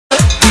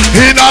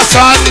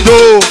innocent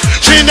though.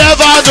 She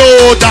never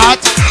know that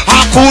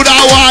I coulda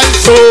won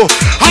so.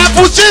 I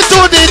push it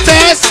to the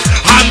test,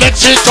 I make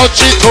she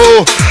touch it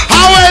too.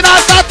 And when I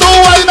start to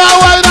whine,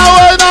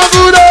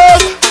 good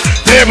up,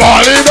 they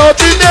balling out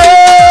in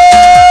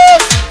there.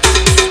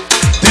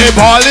 They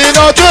balling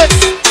out it.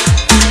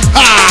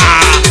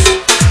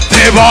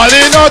 They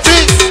balling out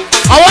it.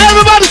 I want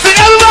everybody sing,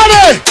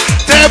 everybody.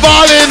 They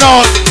balling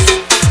out.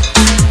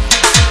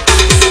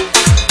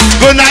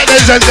 Good night,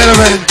 ladies and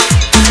gentlemen.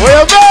 Where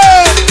you been?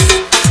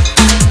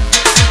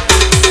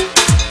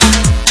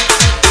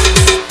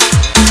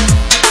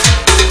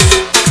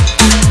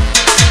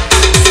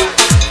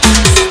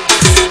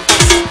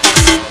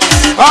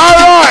 All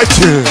right.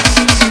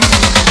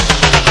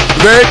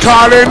 They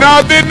calling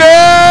out the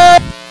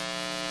name.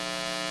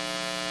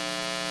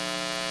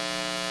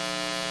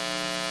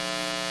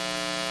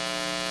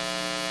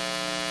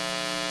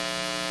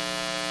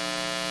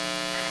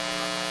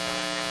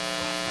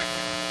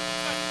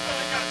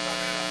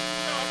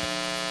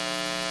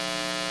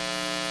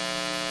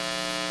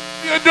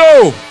 You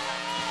do.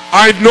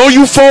 I know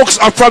you folks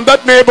are from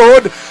that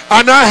neighborhood,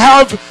 and I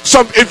have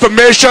some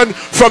information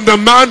from the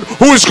man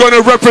who is going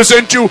to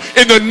represent you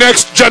in the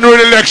next general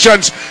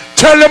elections.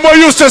 Tell them what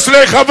Eustace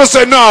Lake have to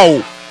say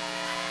now.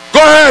 Go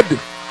ahead.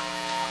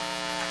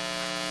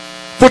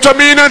 Put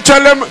them in and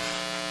tell them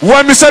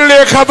what Mr.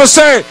 Lake have to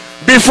say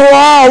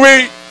before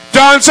we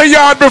dance a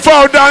yard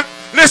before dance.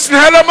 Listen,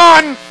 hello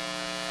man.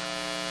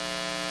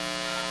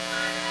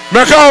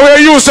 Make our way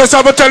Eustace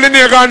have to tell the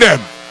nigga on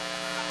them.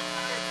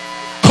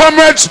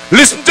 Comrades,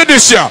 listen to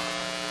this here.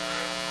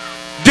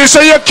 This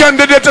is your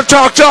candidate to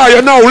talk to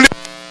you now.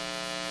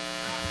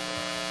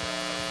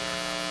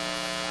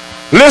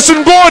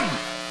 Listen good.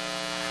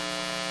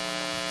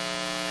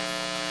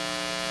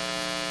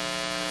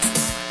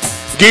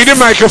 Give the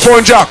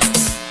microphone, Jack.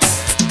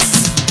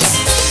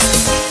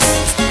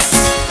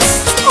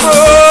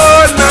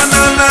 Oh, na,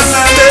 na, na,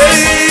 na,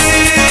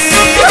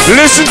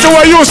 listen to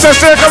what you say,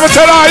 come and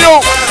tell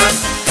you.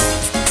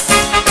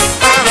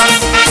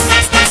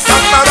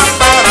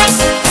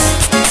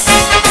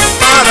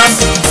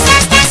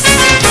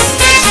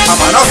 A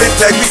man of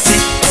integrity,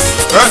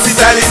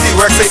 versatility,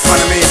 works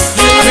economy.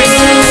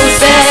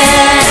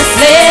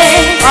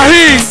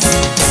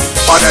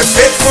 Honest,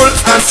 faithful,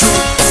 and true.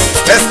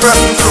 Best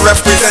person to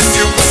represent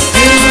you.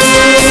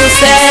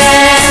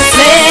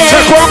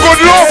 Take one good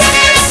look.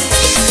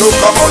 So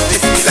come out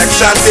this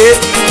election day.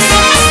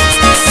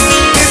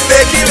 It's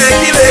Lakey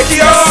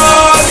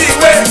all the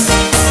way.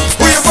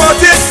 Who you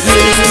voted?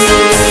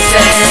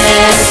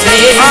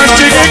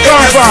 Antigua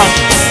come from.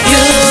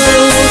 You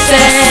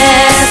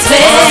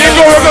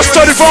go on the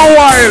study for a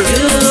while.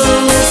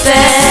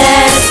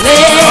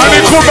 And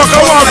you come back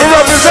and want to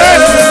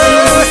represent.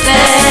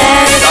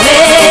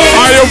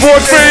 And you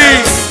vote for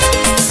him.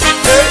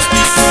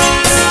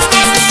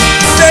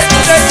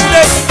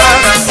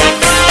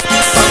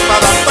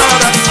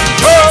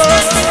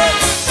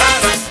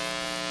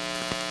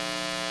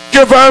 Thank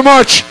you very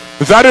much.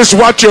 That is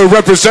what your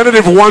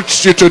representative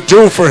wants you to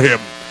do for him.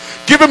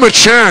 Give him a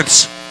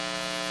chance.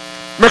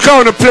 Make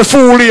out to play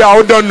foolie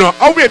out, don't know.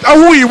 Oh wait,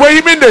 who where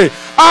him in there?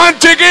 And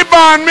take him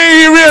on me,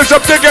 he raised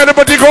up together,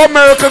 but he go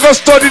America, go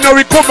study, now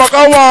he come back,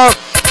 I want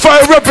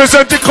to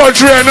represent the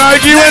country and I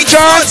give him a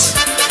chance.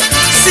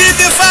 See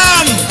the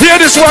farm. Hear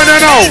this one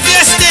now.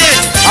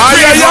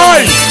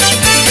 Aye.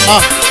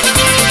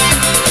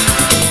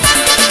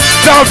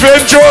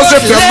 Davin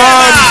Joseph, the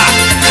man.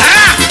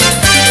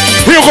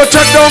 We go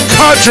take down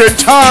country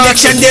town.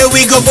 Election day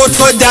we go vote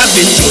for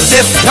Davin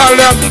Joseph. Tell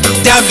them.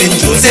 Davin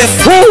Joseph.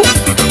 Who?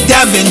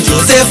 Davin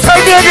Joseph.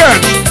 Tell me again.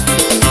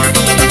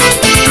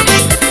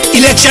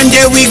 Election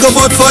day we go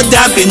vote for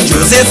Davin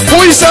Joseph.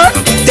 Who is that?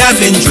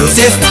 Davin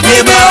Joseph.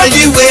 Never all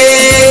the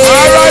way.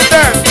 Alright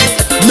then.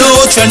 No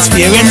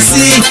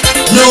transparency,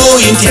 no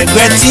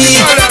integrity,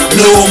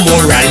 no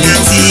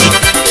morality.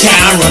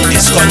 Can't run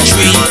this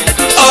country.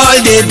 All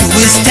they do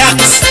is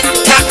tax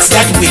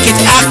that wicked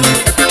act.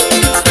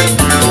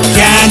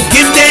 Can't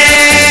give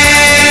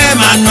them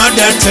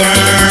another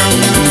term.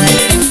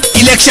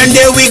 Election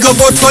day we go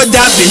vote for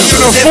Davin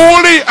Joseph.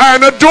 Fully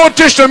and a don't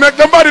teach to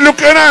make nobody look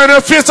in and a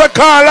face a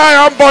car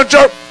lie and bunch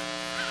of.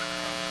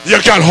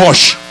 You can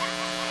hush.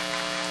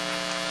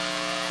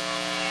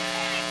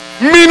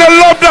 Me no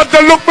love that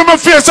they look me my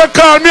face and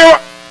call me.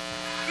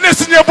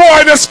 Listen your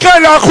boy in the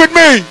skylark with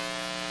me.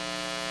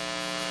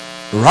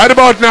 Right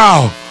about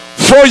now,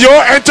 for your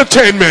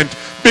entertainment,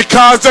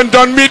 because then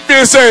don't meet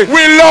me and say,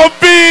 we love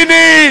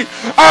Beanie.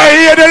 I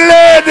hear the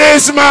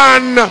ladies,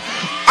 man.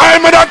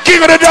 I'm the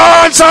king of the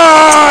dance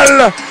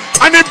hall.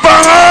 And he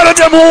bang all of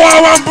them who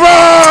want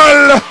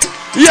brawl.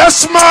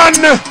 Yes, man.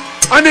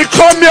 And he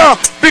come here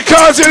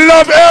because he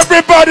love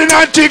everybody in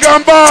Antigua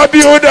and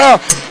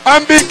Barbuda.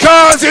 And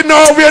because he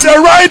know we're the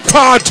right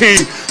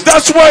party.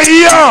 That's why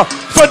he here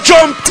for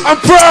jump and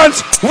prance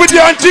with the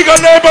Antigua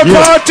Labour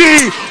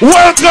Party.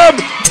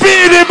 Welcome,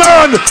 Beanie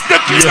Man, the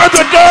king of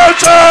the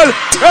dance hall.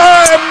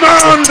 Hey,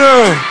 man.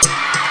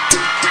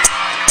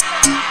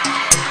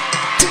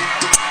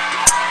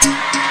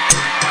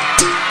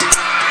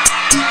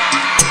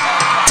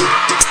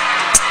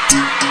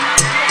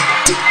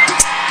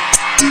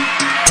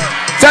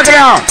 Check it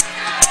out.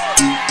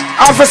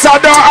 Officer,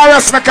 don't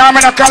arrest me because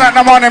I'm not collect the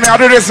money. I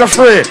do this for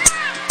free.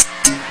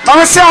 Let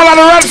me see all of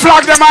the red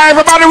flag them.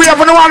 Everybody we have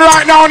on the one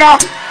right now.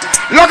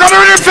 Look at the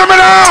rhythm for me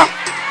now.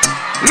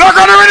 Look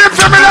at the rhythm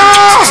for me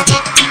now.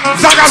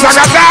 Zaga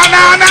zaga da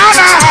na na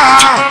na.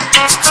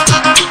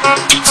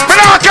 Me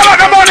now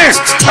collect the money.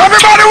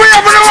 Everybody we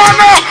have on the one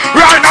now.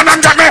 Right now them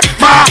get me.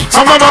 Ma.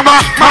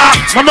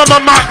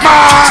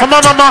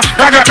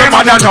 Get me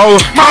mother now.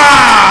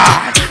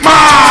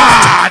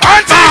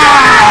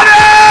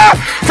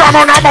 Come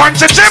on,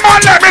 bunch of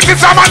Jimon, let me see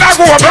someone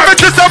go. Let me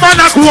see someone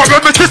go. Let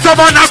me see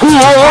someone go.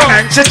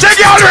 And she take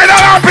you already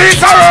on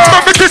pizza.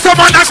 Let me see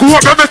someone go.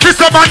 Let me see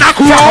someone go.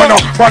 Come on,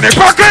 bunny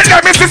pocket.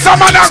 Let me see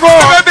someone go.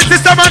 Let me see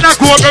someone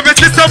go. Let me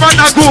see someone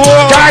go.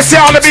 Can I see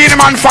all the Beanie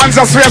Man fans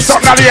just wave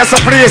something at the air, so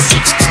please?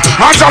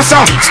 Hands up,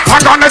 sir.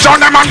 I'm gonna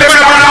join them on the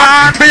middle.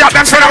 Be at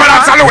them,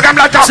 salute them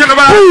like a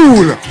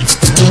fool.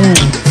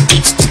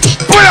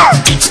 Pull up.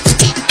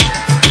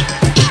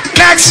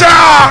 Next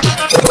shot.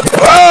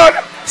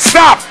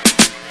 Stop.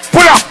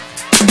 Pull up.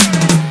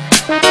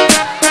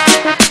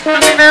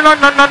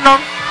 No.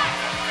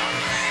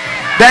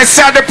 They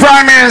said the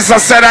Prime Minister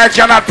said I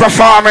cannot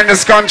perform in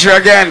this country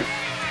again.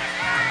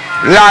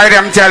 Lie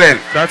them telling.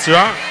 That's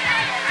right.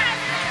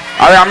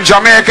 I am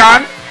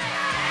Jamaican.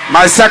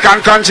 My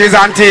second country is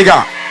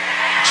Antigua.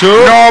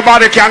 True.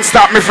 Nobody can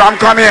stop me from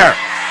coming here.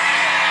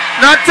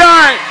 Not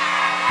time.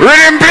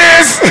 Rhythm,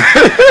 please.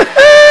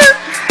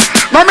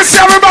 Let me see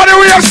everybody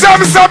we have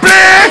some, so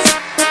please.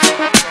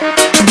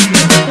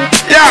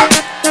 Yeah,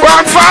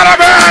 one father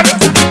bird.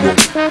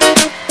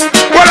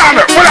 Pull on.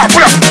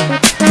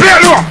 Play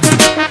low.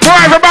 Go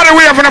everybody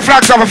wave on the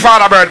flags of a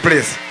father bird,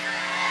 please.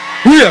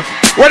 Wave.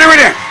 What are we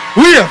doing?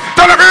 Wave.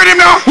 Don't let me read him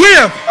now.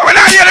 Wave. We're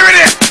not here to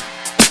read him.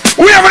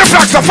 Wave on the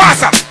flags of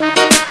faster.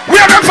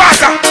 Wave them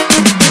faster.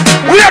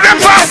 Wave them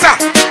faster.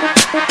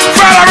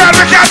 Father bird,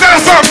 we can't tell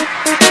us something.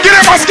 Give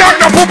them a skunk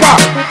no pooper.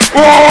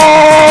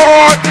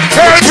 Oh,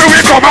 hey, we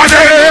come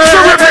again. So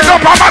we pick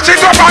up a match it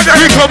up again.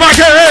 We come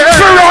again.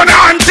 We run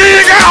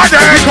Antigua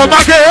again. We come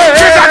again.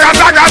 We zaga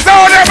so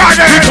them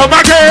again. We come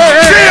again.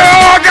 See you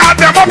got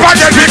them up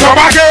again. We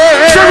come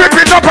again. So we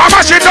pick up a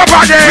match it up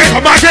again. We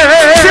come again.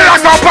 See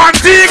like up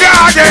Antigua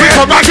again. We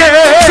come again.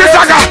 See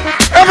zaga.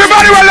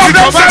 Everybody will love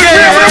themselves. We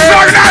have the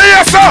flag now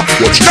here, so.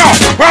 No,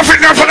 we're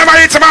fitting them for them.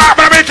 I eat them out,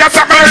 but I make you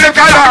something. I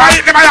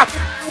eat them out.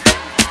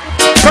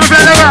 Come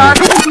play the man.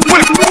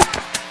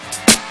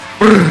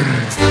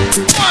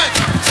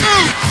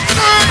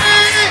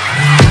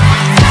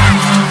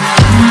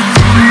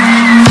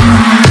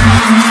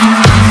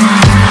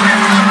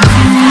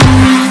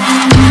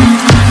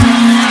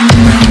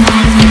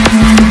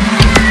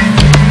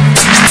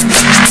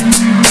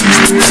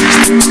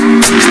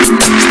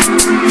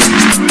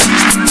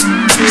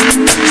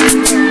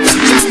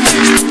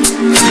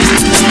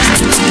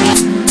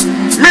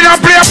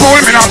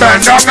 Me no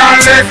bend down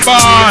and lick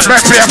ball. Me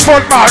play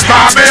football,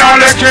 cause me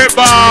only kick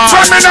ball. So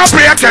me no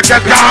play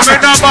cricket, cause me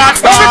no bat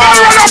ball. Everybody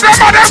run up them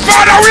mother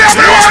father, we have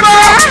the one.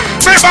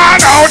 Me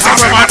born out, and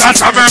me mother,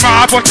 so me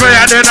ma put me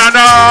head in and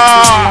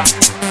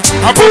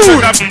I put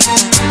it up.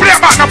 Play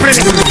back no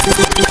please.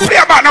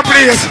 Play back no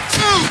please.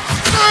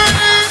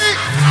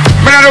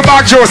 Me no do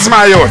back juice,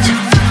 my youth.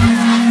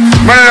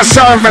 Me no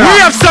serve me.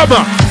 We have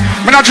summer.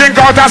 Me no drink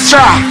out a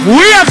straw.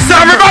 We have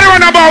summer. Everybody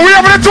run about, we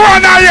have the two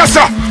and now, yes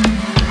sir.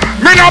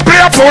 Me no play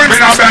pool, me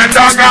no bend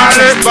down and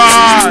lick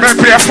ball. Me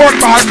play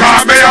football,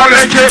 cause me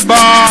only kick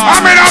ball.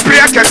 And me no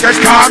play cricket,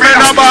 cause me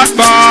no bat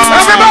ball.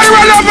 Everybody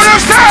will love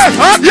themselves.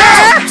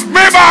 Yeah,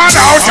 me born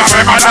out, and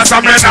me mother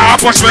so me nah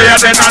push me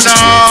head in and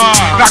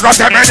Now go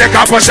tell me they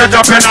can push it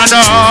up in and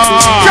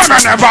You me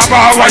never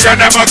bow, why you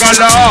never go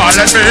low.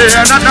 Let me in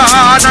and Me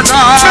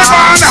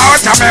born out,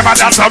 and me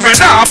mother so me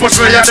nah push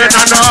me head in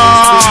and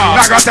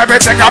Now go tell me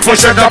they can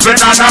push it up in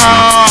and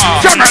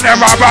You me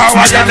never bow,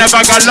 why you never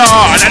go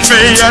low. Let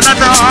me in and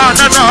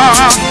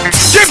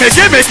Give me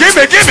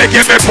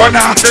fun.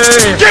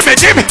 Give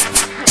me.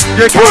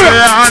 Pull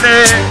it,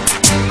 honey.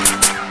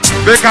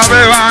 Because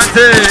we want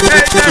it.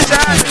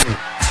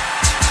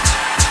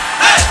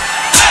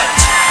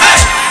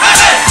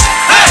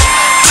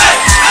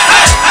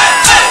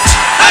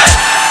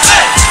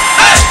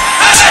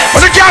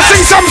 But you can't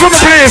sing something for me,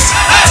 please.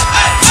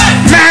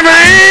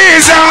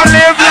 Memories don't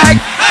live like.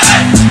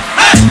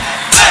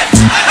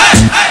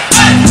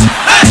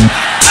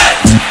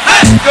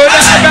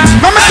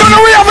 Mama, turn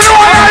away, I'm gonna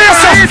want to hear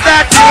some.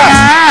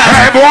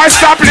 Hey, boy,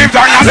 stop living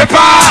on the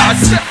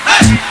past.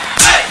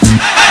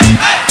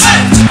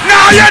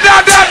 Now you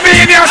don't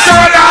mean you're so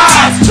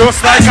lost.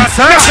 Just like a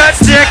serpent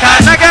stick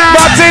and a gun.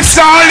 But it's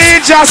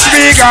only just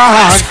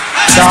begun.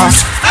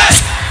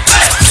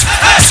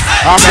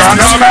 I'm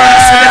gonna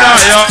murder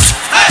you.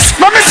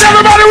 Let me see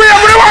everybody, we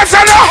have the ones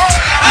I know.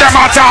 Them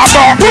a talk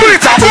about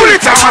bullet and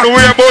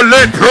we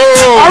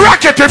bulletproof. A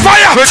rocket with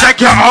fire. We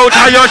take you out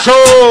of your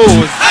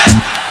shoes.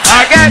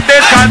 I get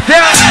this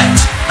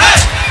content.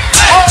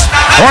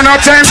 Oh, no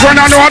time for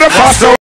no other fast.